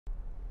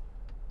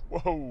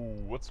Whoa,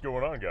 what's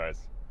going on, guys?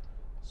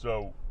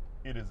 So,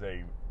 it is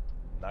a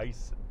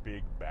nice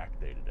big back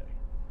day today.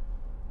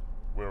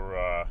 We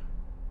have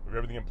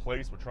everything in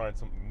place. We're trying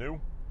something new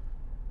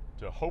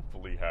to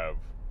hopefully have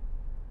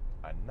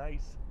a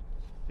nice,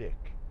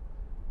 thick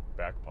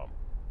back pump.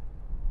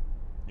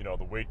 You know,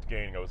 the weight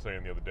gain I was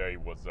saying the other day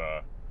was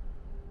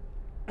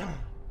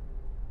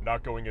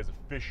not going as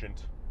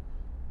efficient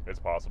as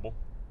possible.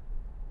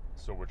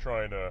 So we're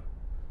trying to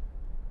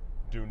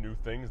do new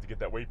things to get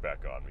that weight back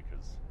on,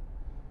 because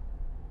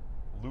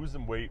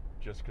losing weight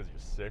just because you're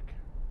sick,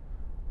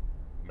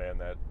 man,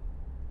 that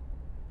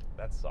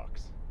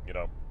sucks, you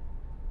know.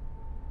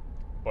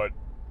 But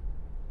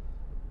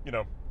you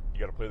know, you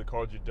got to play the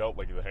cards you dealt,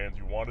 like the hands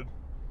you wanted.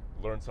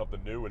 Learn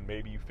something new, and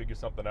maybe you figure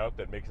something out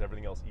that makes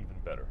everything else even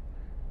better.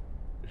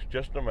 It's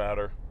just a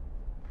matter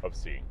of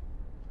seeing.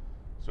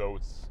 So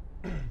it's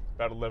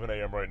about 11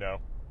 a.m. right now.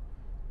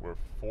 We're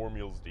 4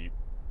 meals deep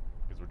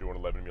because we're doing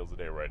 11 meals a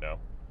day right now.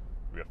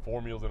 We have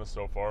 4 meals in us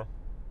so far.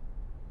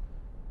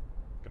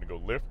 Gonna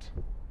go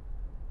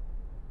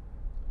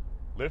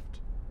lift,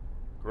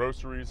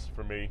 groceries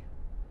for me,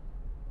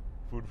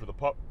 food for the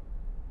pup,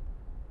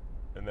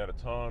 and then a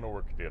ton of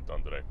work to get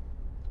done today.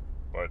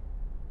 But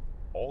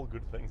all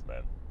good things,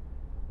 man.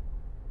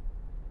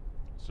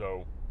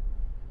 So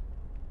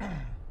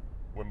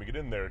when we get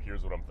in there,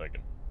 here's what I'm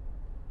thinking.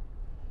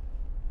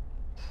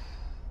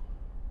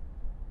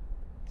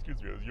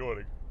 Excuse me, I was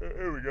yawning.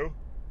 There we go.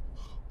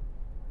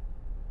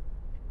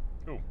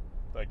 Ooh,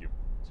 thank you.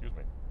 Excuse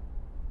me.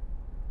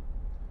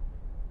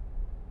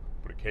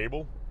 Put a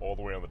cable all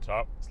the way on the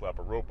top, slap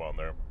a rope on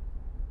there.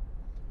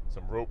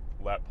 Some rope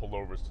lat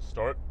pullovers to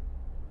start.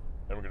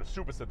 And we're going to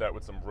superset that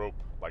with some rope,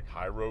 like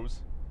high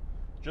rows,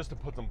 just to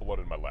put some blood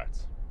in my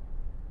lats.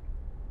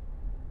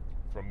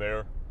 From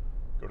there,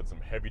 go to some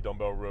heavy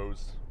dumbbell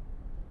rows,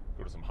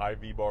 go to some high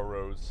V-bar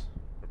rows,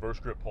 reverse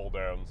grip pull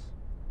downs.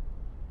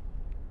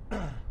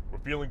 We're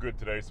feeling good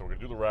today, so we're going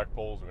to do the rack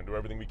pulls. We're going to do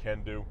everything we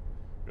can do,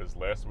 because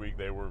last week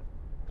it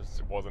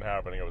wasn't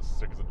happening. I was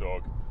sick as a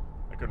dog.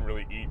 I couldn't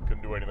really eat,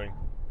 couldn't do anything.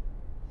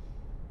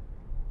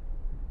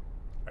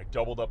 I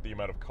doubled up the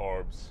amount of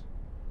carbs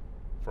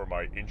for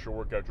my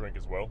intra-workout drink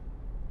as well.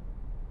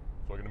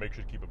 So I'm going to make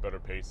sure to keep a better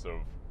pace of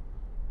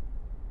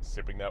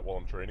sipping that while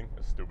I'm training,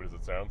 as stupid as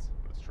it sounds,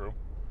 but it's true.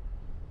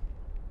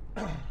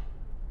 And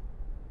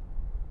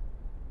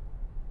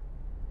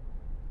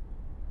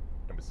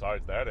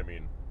besides that, I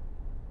mean,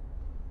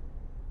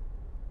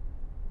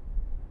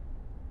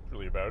 that's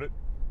really about it,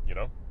 you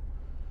know?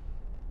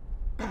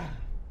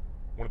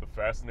 One of the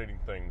fascinating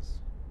things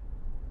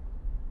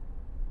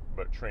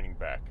about training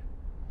back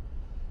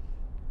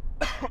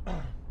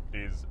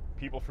is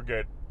people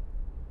forget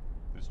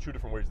there's 2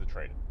 different ways to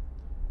train it.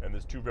 And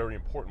there's 2 very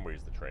important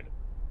ways to train it.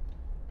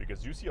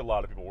 Because you see a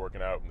lot of people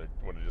working out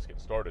when they're just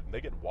getting started, and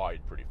they get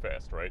wide pretty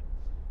fast, right?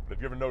 But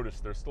if you ever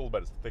noticed, they're still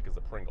about as thick as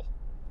a Pringle.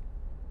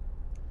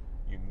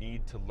 You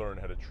need to learn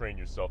how to train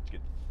yourself to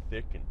get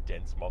thick and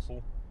dense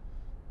muscle,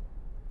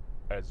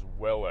 as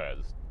well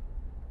as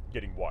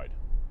getting wide.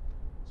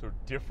 So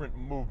different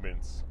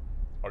movements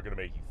are going to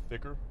make you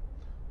thicker,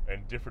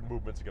 and different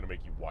movements are going to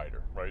make you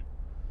wider, right?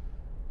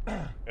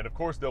 And of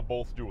course, they'll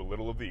both do a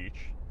little of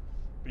each.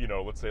 But, you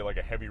know, let's say like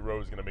a heavy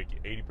row is going to make you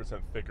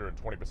 80% thicker and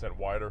 20%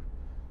 wider,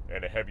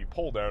 and a heavy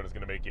pull down is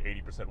going to make you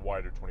 80%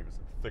 wider, 20%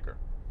 thicker.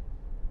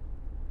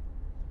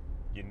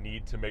 You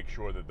need to make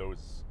sure that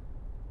those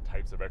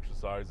types of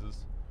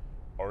exercises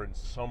are in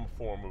some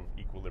form of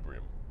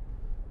equilibrium.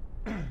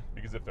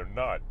 Because if they're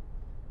not,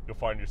 you'll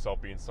find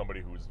yourself being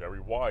somebody who's very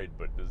wide,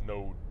 but there's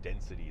no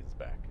density in his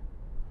back.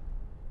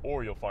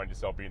 Or you'll find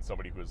yourself being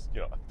somebody who has,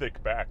 you know, a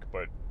thick back,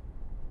 but,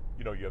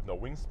 you know, you have no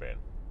wingspan.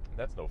 And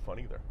that's no fun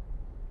either.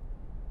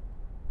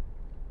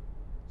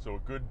 So a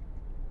good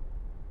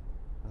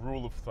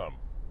rule of thumb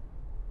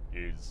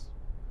is,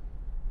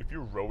 if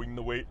you're rowing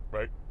the weight,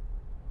 right?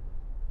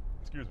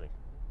 Excuse me.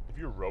 If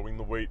you're rowing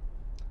the weight,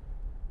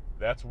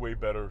 that's way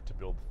better to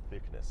build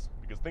thickness.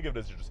 Because think of it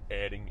as you're just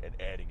adding and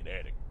adding and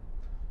adding.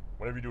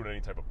 Whenever you're doing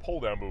any type of pull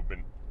down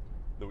movement,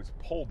 those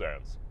pull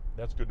downs,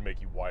 that's good to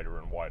make you wider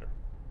and wider.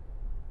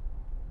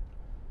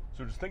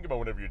 So just think about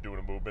whenever you're doing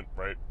a movement,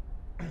 right?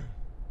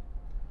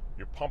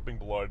 You're pumping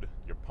blood,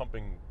 you're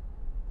pumping,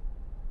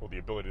 well, the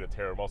ability to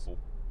tear a muscle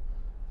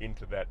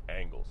into that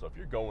angle. So if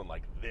you're going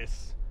like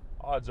this,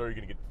 odds are you're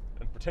going to get,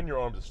 and pretend your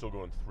arms are still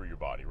going through your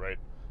body, right?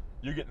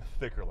 You're getting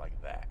thicker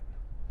like that.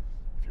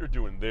 If you're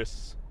doing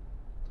this,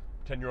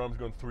 pretend your arms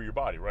going through your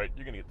body, right?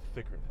 You're going to get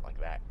thicker like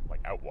that, like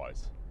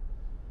outwise.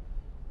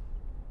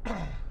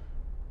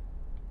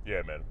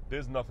 Yeah, man,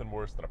 there's nothing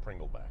worse than a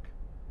Pringle back,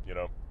 you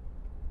know?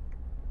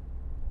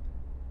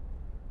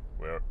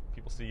 Where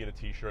people see you in a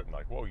t-shirt and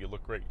like, whoa, you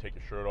look great. You take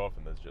your shirt off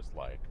and there's just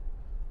like,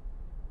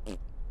 there's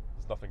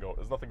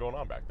nothing going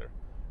on back there.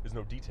 There's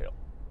no detail.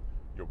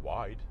 You're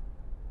wide,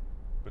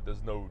 but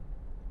there's no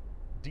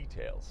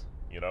details,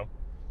 you know?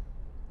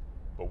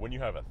 But when you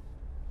have a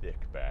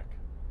thick back,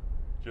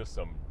 just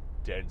some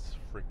dense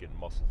freaking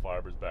muscle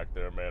fibers back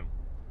there, man,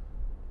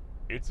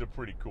 it's a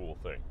pretty cool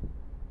thing.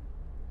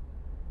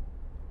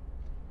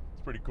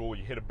 It's pretty cool.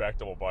 You hit a back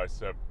double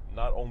bicep.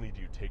 Not only do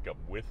you take up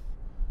width,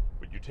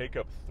 but you take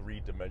up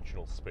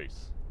three-dimensional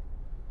space.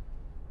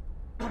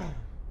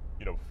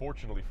 You know,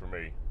 fortunately for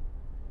me,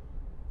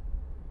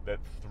 that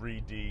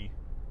 3D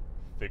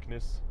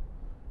thickness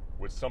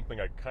was something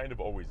I kind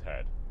of always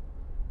had,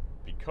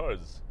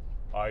 because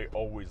I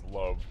always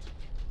loved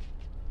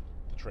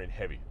to train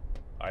heavy.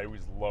 I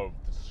always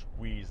loved to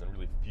squeeze and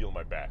really feel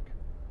my back.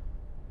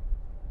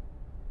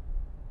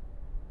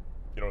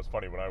 You know, it's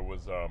funny, when I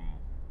was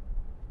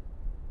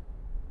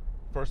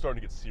first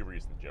starting to get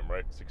serious in the gym,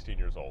 right? 16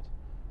 years old.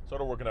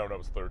 Started working out when I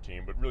was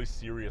 13, but really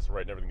serious,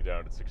 writing everything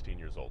down at 16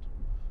 years old.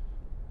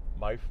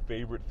 My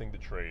favorite thing to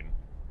train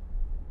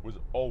was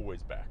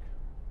always back.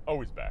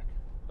 Always back.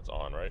 That's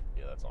on, right?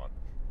 Yeah, that's on.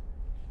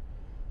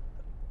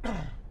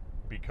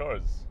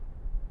 Because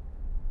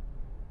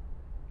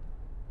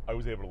I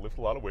was able to lift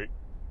a lot of weight,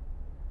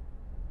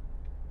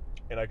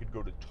 and I could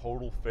go to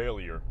total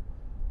failure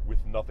with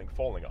nothing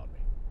falling on me.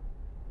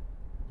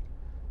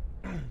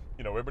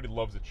 You know, everybody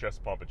loves a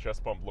chest pump. A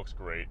chest pump looks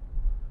great,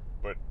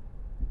 but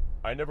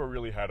I never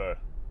really had a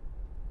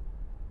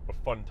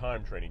fun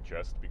time training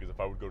chest, because if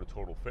I would go to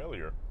total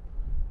failure,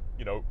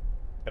 you know,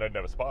 and I'd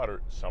have a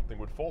spotter, something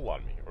would fall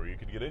on me, or you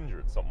could get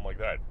injured, something like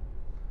that.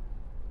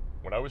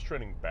 When I was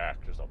training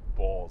back, just a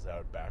balls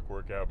out back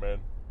workout, man,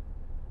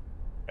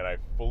 and I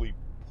fully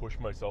push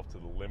myself to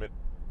the limit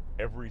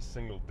every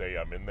single day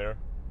I'm in there,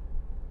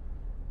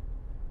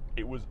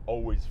 it was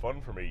always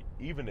fun for me,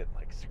 even at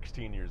like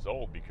 16 years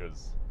old,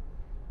 because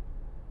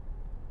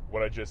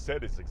what I just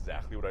said is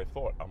exactly what I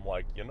thought. I'm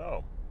like, you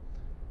know,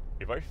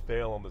 if I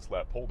fail on this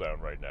lat pull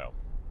down right now,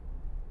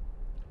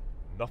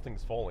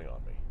 nothing's falling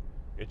on me.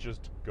 It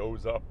just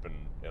goes up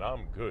and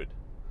I'm good.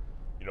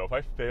 You know, if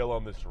I fail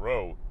on this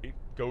row, it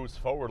goes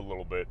forward a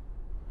little bit,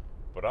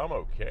 but I'm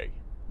okay.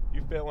 If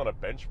you fail on a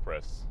bench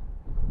press,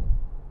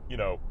 you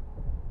know,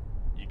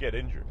 you get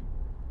injured.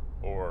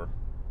 Or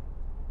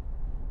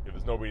if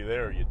there's nobody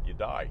there, you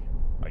die,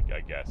 I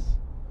guess.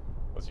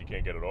 Unless you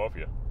can't get it off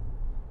you.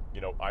 You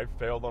know, I've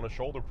failed on a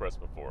shoulder press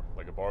before,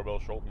 like a barbell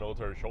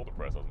military shoulder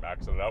press. I was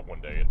maxing it out one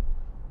day at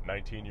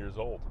 19 years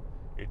old.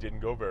 It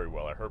didn't go very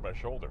well. I hurt my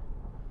shoulder.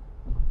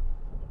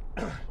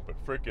 But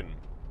freaking,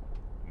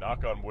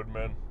 knock on wood,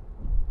 man,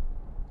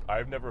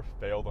 I've never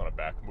failed on a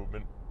back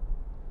movement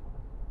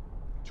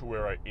to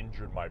where I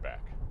injured my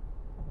back.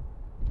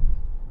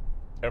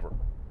 Ever.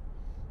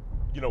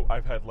 You know,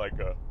 I've had like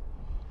a...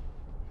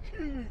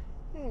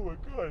 Oh my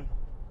God.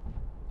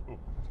 Oh,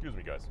 excuse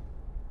me, guys.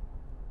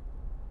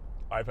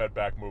 I've had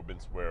back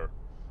movements where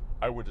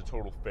I went to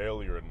total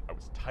failure and I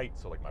was tight,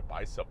 so like my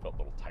bicep felt a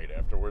little tight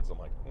afterwards. I'm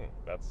like,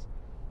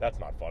 that's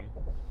not fun.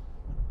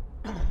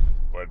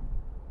 But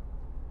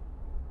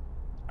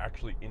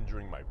actually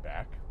injuring my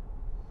back,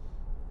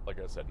 like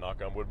I said,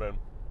 knock on wood, man,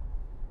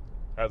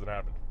 hasn't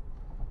happened.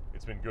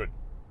 It's been good.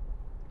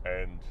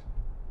 And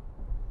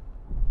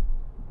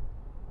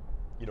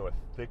you know, a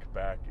thick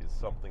back is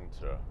something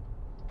to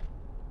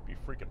be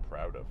freaking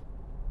proud of.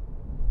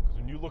 Because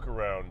when you look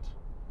around,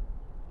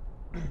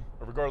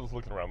 regardless of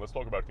looking around, let's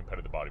talk about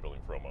competitive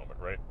bodybuilding for a moment,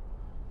 right?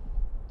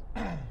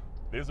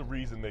 There's a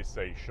reason they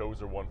say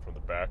shows are won from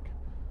the back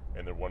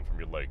and they're won from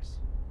your legs.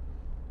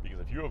 Because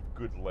if you have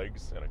good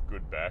legs and a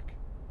good back,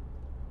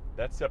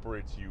 that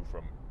separates you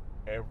from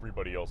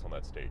everybody else on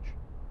that stage.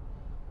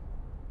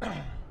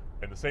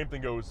 And the same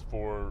thing goes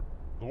for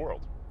the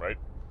world, right?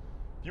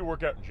 If you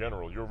work out in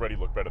general, you already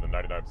look better than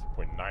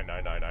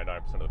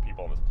 99.99999% of the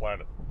people on this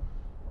planet.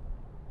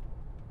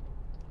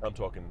 I'm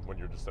talking when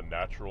you're just a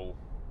natural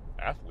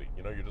athlete.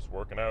 You know, you're just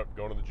working out,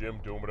 going to the gym,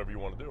 doing whatever you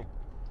want to do.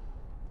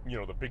 You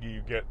know, the bigger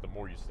you get, the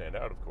more you stand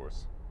out, of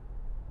course.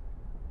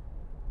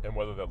 And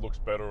whether that looks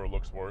better or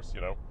looks worse,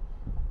 you know,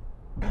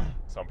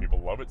 some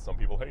people love it, some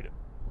people hate it.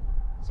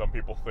 Some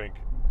people think,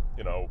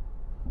 you know,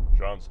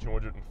 John's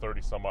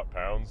 230 some odd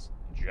pounds,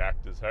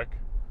 jacked as heck,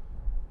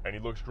 and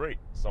he looks great.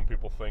 Some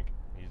people think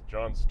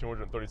John's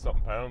 230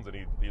 something pounds and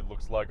he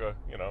looks like a,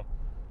 you know,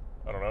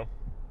 I don't know,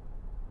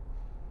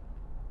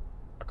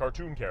 a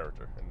cartoon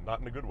character, and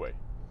not in a good way.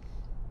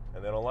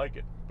 And they don't like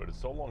it. But it's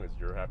so long as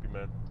you're happy,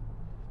 man.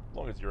 As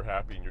long as you're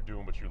happy and you're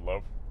doing what you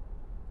love,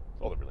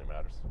 that's all that really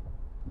matters.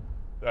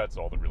 That's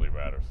all that really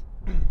matters.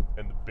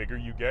 And the bigger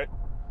you get,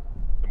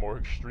 the more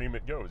extreme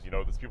it goes. You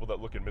know, there's people that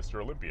look at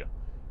Mr. Olympia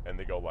and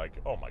they go like,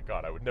 oh my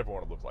God, I would never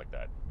want to look like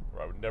that.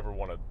 Or I would never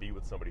want to be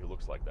with somebody who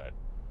looks like that.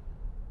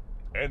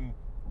 And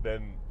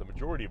then the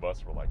majority of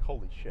us were like,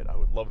 holy shit, I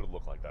would love to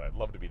look like that. I'd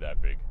love to be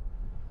that big.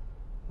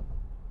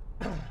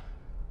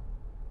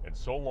 And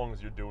so long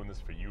as you're doing this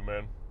for you,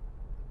 man,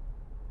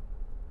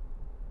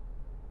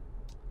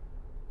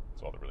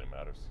 that's all that really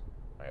matters.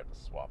 I have to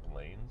swap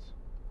lanes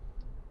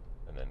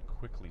and then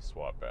quickly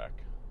swap back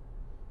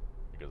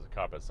because the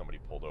cop has somebody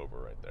pulled over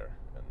right there.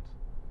 And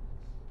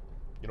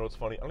you know what's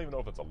funny? I don't even know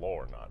if it's a law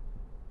or not,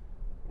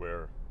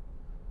 where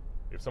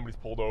if somebody's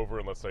pulled over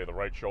in, let's say, the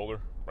right shoulder,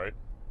 right,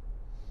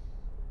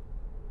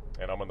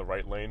 and I'm in the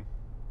right lane,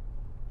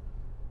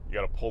 you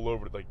gotta pull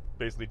over to, like,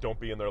 basically don't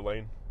be in their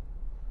lane.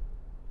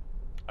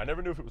 I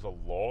never knew if it was a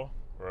law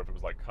or if it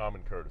was like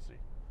common courtesy.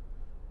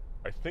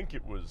 I think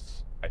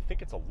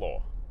it's a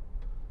law,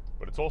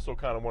 but it's also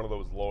kind of one of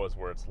those laws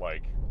where it's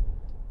like,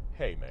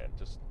 hey man,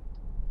 just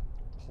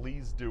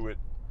please do it,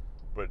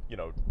 but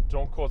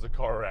don't cause a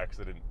car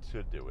accident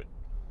to do it.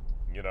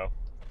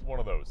 One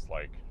of those,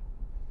 like,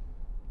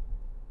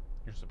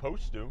 you're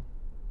supposed to,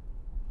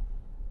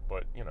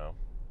 but it's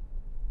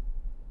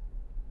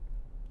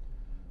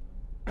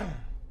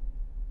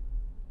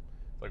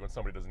like when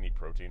somebody doesn't eat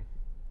protein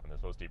and they're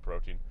supposed to eat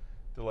protein.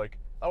 They're like,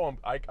 oh,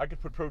 I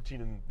could put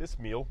protein in this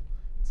meal.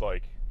 It's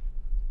like,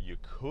 you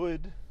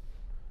could,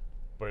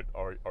 but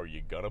are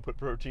you gonna put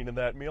protein in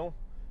that meal?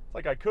 It's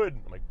like, I could.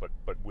 I'm like,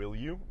 but will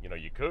you?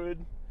 You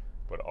could,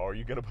 but are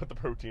you gonna put the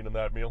protein in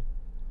that meal?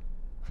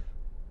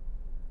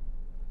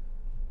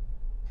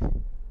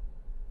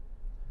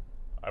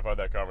 I've had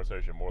that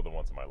conversation more than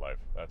once in my life,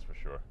 that's for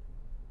sure.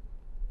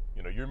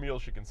 Your meal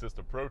should consist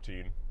of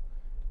protein,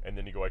 and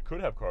then you go, I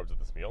could have carbs with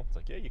this meal. It's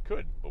like, yeah, you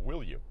could, but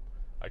will you?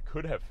 I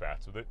could have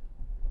fats with it.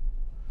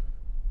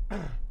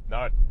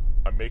 Not,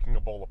 I'm making a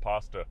bowl of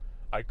pasta.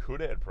 I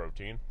could add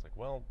protein. It's like,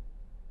 well,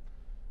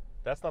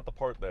 that's not the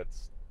part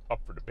that's up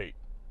for debate.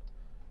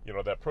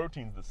 That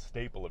protein's the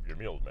staple of your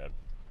meals, man.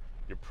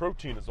 Your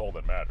protein is all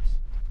that matters.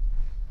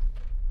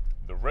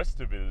 The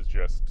rest of it is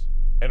just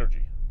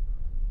energy.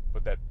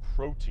 But that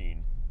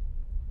protein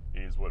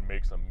is what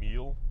makes a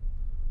meal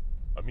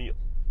a meal.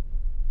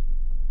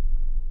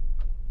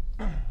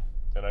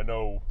 And I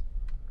know,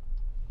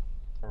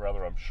 or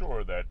rather I'm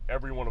sure, that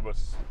every one of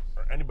us,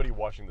 or anybody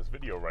watching this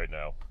video right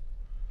now,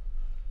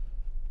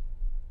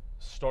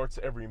 starts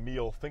every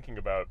meal thinking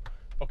about,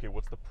 okay,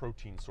 what's the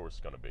protein source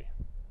going to be?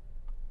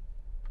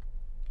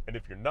 And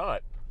if you're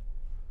not,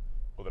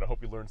 well, then I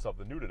hope you learned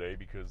something new today,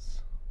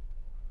 because,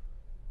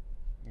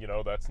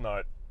 that's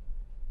not,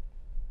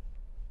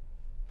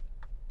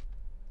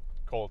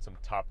 call it some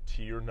top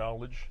tier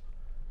knowledge,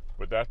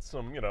 but that's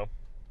some,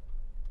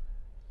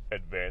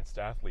 advanced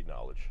athlete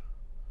knowledge,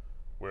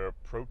 where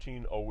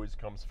protein always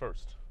comes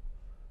first.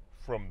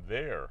 From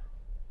there,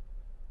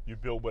 you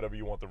build whatever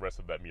you want the rest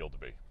of that meal to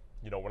be.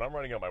 When I'm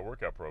writing out my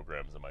workout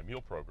programs and my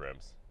meal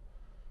programs,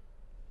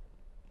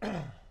 is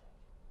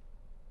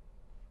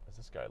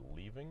this guy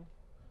leaving?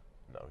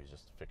 No, he's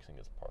just fixing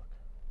his park.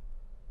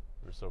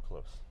 We were so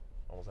close.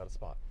 Almost had a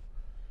spot.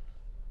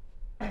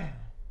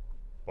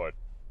 But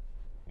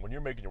when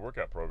you're making your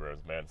workout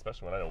programs, man,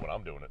 especially when I know when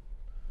I'm doing it,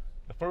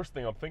 the first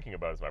thing I'm thinking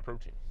about is my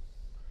protein.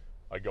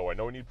 I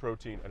know I need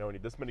protein. I know I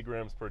need this many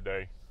grams per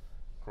day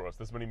across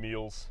this many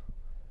meals.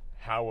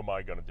 How am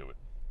I going to do it?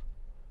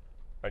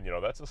 And,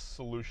 that's a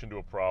solution to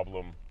a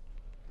problem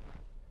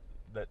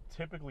that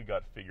typically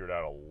got figured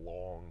out a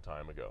long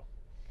time ago,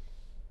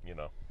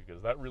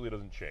 because that really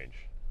doesn't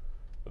change.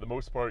 For the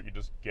most part, you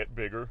just get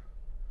bigger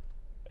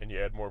and you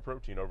add more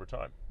protein over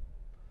time.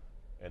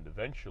 And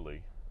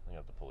eventually, I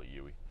have to pull a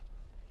Yui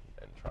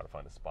and try to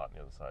find a spot on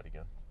the other side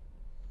again.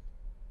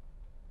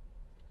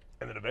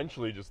 And then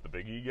eventually, just the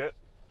bigger you get,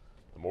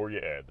 the more you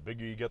add. The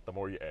bigger you get, the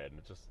more you add. And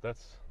it's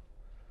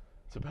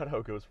about how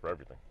it goes for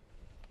everything.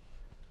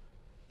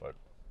 But,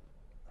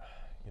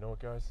 you know what,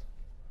 guys?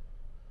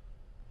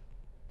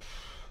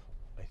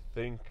 I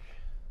think,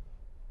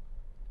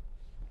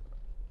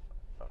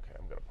 okay,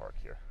 I'm gonna park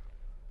here.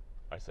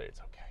 I say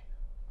it's okay.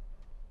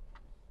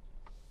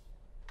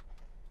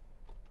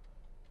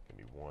 Give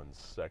me 1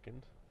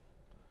 second.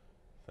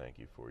 Thank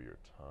you for your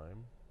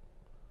time.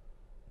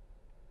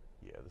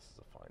 Yeah, this is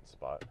a fine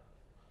spot.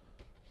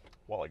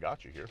 While I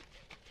got you here,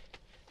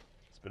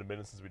 it's been a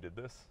minute since we did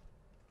this.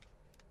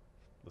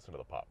 Listen to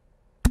the pop.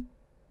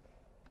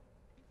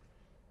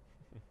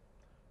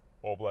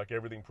 All black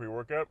everything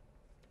pre-workout.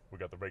 We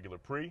got the regular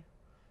pre,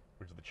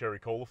 which is the cherry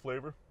cola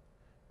flavor.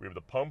 We have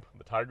the pump,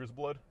 the tiger's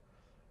blood.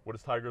 What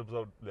is tiger's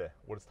blood?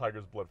 What is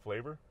tiger's blood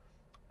flavor?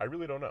 I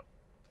really don't know.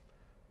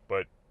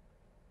 But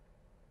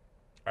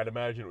I'd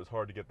imagine it was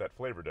hard to get that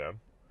flavor down.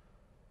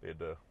 They had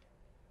to,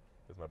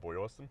 there's my boy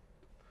Austin.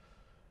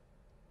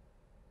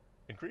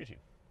 And creatine.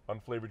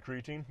 Unflavored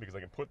creatine, because I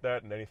can put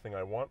that in anything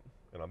I want.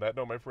 And on that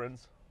note, my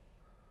friends,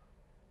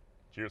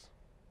 cheers.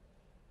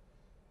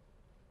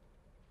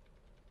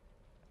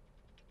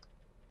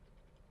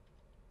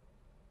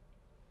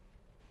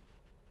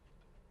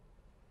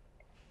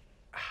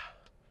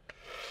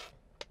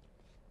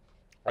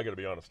 I gotta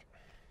be honest.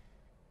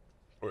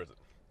 Where is it?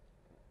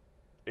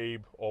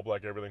 Abe, all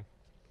black everything.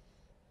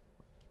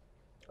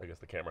 I guess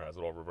the camera has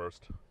it all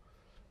reversed.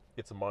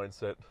 It's a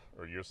mindset,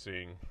 or you're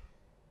seeing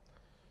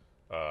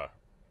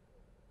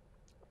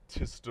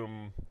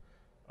Tistum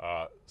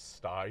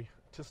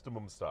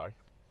Tistumum Sty.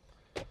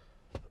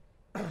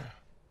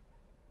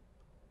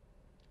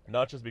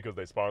 Not just because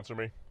they sponsor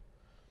me.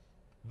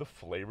 The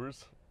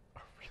flavors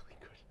are really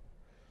good.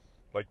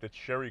 Like the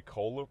cherry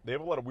cola. They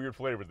have a lot of weird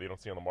flavors that you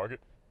don't see on the market.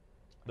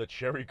 The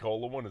cherry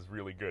cola one is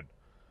really good.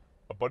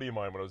 A buddy of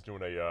mine, when I was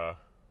doing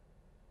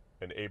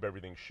an Abe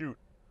Everything shoot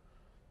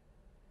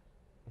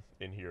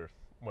in here,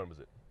 when was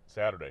it?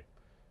 Saturday.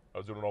 I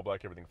was doing an all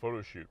black everything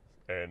photo shoot,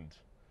 and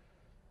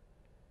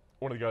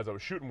one of the guys I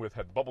was shooting with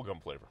had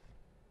bubblegum flavor.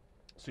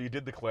 So you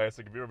did the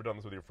classic. If you've ever done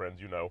this with your friends,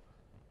 you know.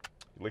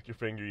 You lick your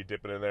finger, you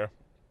dip it in there.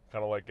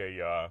 Kind of like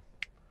a,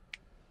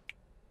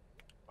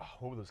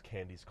 what were those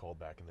candies called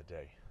back in the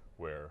day?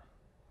 Where,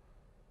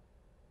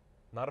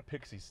 not a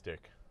pixie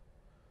stick,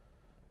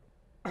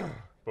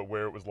 but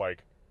where it was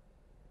like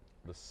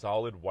the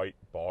solid white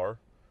bar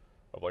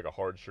of like a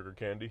hard sugar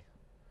candy,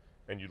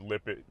 and you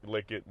lick it,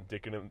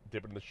 and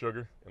dip it in the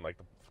sugar, and like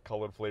the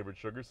colored flavored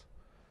sugars.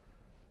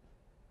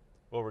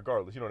 Well,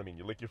 regardless, you know what I mean.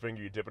 You lick your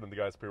finger, you dip it in the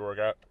guy's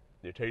pre-workout,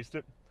 you taste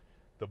it.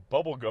 The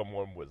bubblegum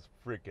one was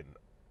freaking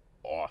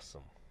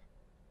awesome.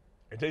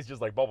 It tastes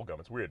just like bubblegum.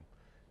 It's weird.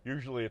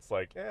 Usually it's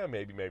like,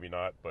 maybe, maybe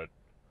not, but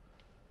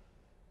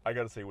I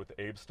gotta say with the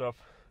Abe stuff,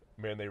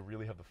 man, they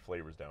really have the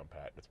flavors down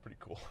pat. It's pretty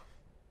cool.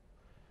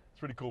 It's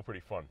pretty cool, pretty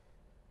fun.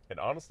 And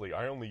honestly,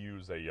 I only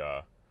use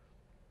a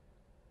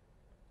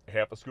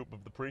half a scoop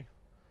of the pre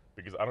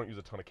because I don't use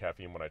a ton of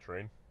caffeine when I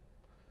train.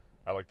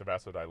 I like the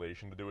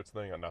vasodilation to do its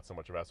thing, and not so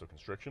much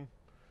vasoconstriction.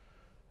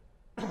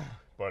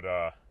 But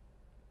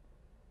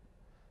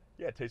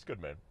yeah, it tastes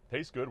good, man.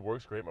 Tastes good,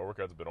 works great. My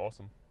workouts have been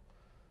awesome.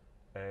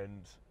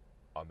 And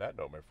on that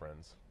note, my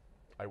friends,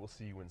 I will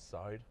see you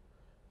inside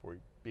for a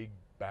big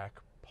back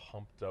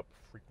pumped up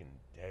freaking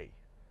day.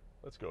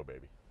 Let's go,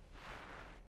 baby.